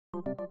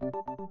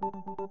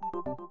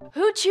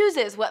Who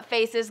chooses what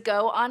faces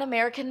go on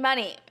American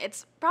money?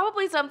 It's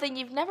probably something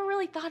you've never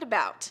really thought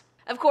about.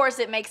 Of course,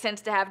 it makes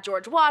sense to have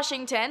George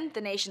Washington, the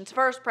nation's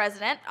first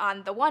president,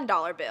 on the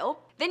 $1 bill.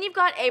 Then you've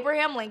got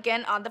Abraham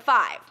Lincoln on the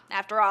 5.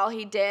 After all,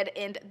 he did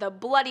end the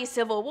bloody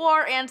Civil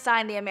War and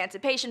sign the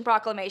Emancipation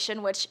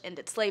Proclamation, which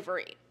ended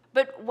slavery.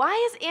 But why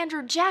is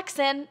Andrew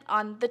Jackson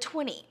on the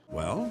 20?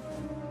 Well,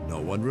 no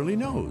one really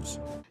knows.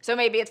 So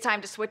maybe it's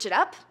time to switch it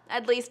up?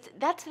 At least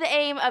that's the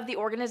aim of the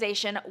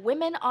organization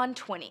Women on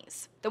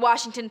 20s. The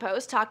Washington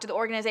Post talked to the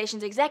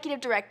organization's executive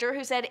director,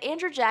 who said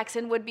Andrew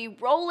Jackson would be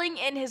rolling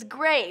in his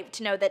grave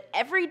to know that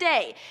every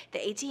day the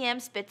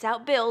ATM spits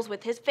out bills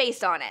with his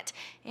face on it.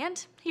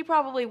 And he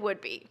probably would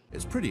be.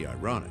 It's pretty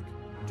ironic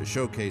to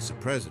showcase a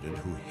president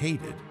who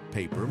hated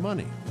paper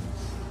money.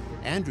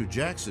 Andrew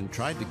Jackson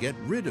tried to get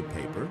rid of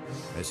paper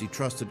as he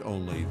trusted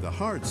only the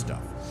hard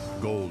stuff,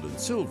 gold and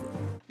silver.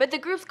 But the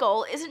group's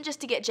goal isn't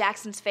just to get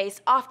Jackson's face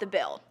off the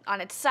bill.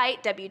 On its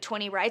site,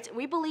 W20 writes,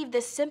 "We believe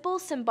this simple,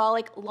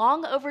 symbolic,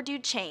 long overdue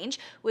change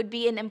would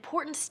be an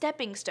important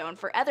stepping stone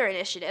for other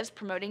initiatives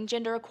promoting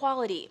gender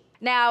equality."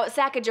 Now,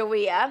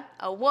 Sacagawea,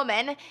 a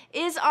woman,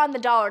 is on the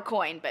dollar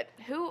coin, but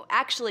who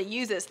actually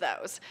uses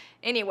those?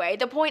 Anyway,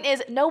 the point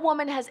is no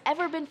woman has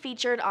ever been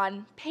featured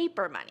on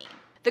paper money.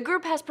 The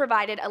group has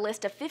provided a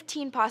list of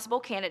 15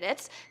 possible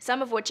candidates,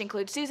 some of which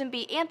include Susan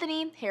B.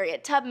 Anthony,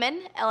 Harriet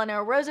Tubman,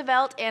 Eleanor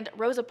Roosevelt, and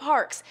Rosa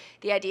Parks.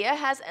 The idea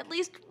has at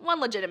least one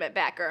legitimate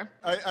backer.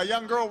 A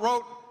young girl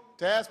wrote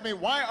to ask me,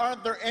 why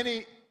aren't there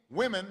any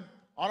women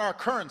on our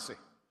currency?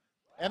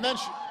 And then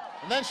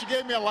she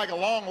gave me a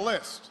long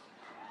list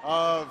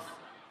of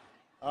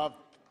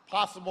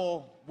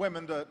possible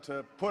women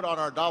to put on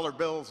our dollar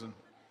bills and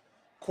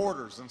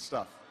quarters and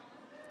stuff,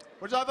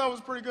 which I thought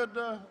was a pretty good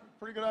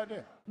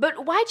idea.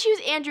 But why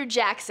choose Andrew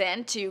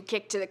Jackson to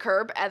kick to the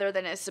curb other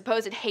than his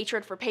supposed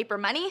hatred for paper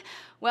money?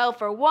 Well,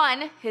 for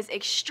one, his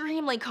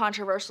extremely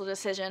controversial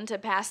decision to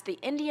pass the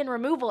Indian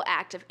Removal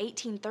Act of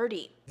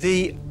 1830.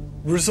 The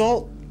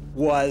result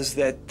was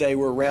that they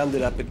were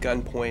rounded up at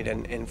gunpoint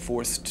and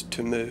forced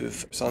to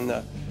move. So on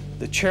the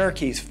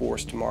Cherokees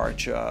forced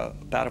march,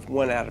 about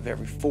 1 out of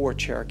every 4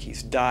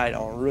 Cherokees died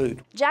en route.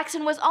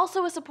 Jackson was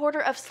also a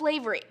supporter of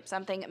slavery,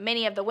 something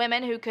many of the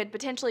women who could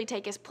potentially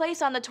take his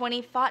place on the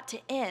 20 fought to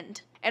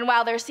end. And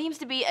while there seems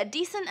to be a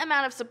decent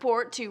amount of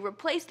support to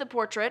replace the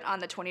portrait on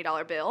the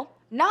 $20 bill,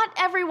 not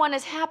everyone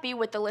is happy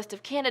with the list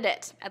of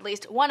candidates, at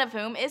least one of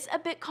whom is a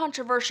bit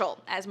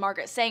controversial, as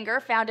Margaret Sanger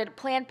founded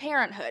Planned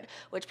Parenthood,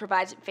 which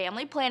provides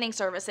family planning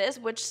services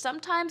which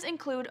sometimes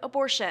include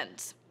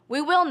abortions.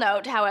 We will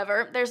note,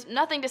 however, there's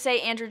nothing to say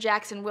Andrew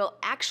Jackson will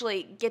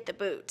actually get the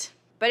boot.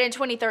 But in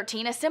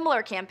 2013, a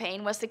similar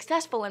campaign was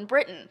successful in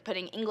Britain,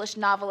 putting English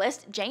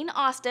novelist Jane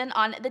Austen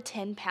on the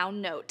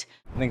 £10 note.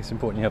 I think it's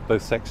important you have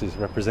both sexes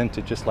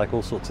represented, just like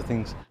all sorts of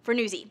things. For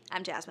Newsy,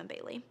 I'm Jasmine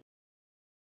Bailey.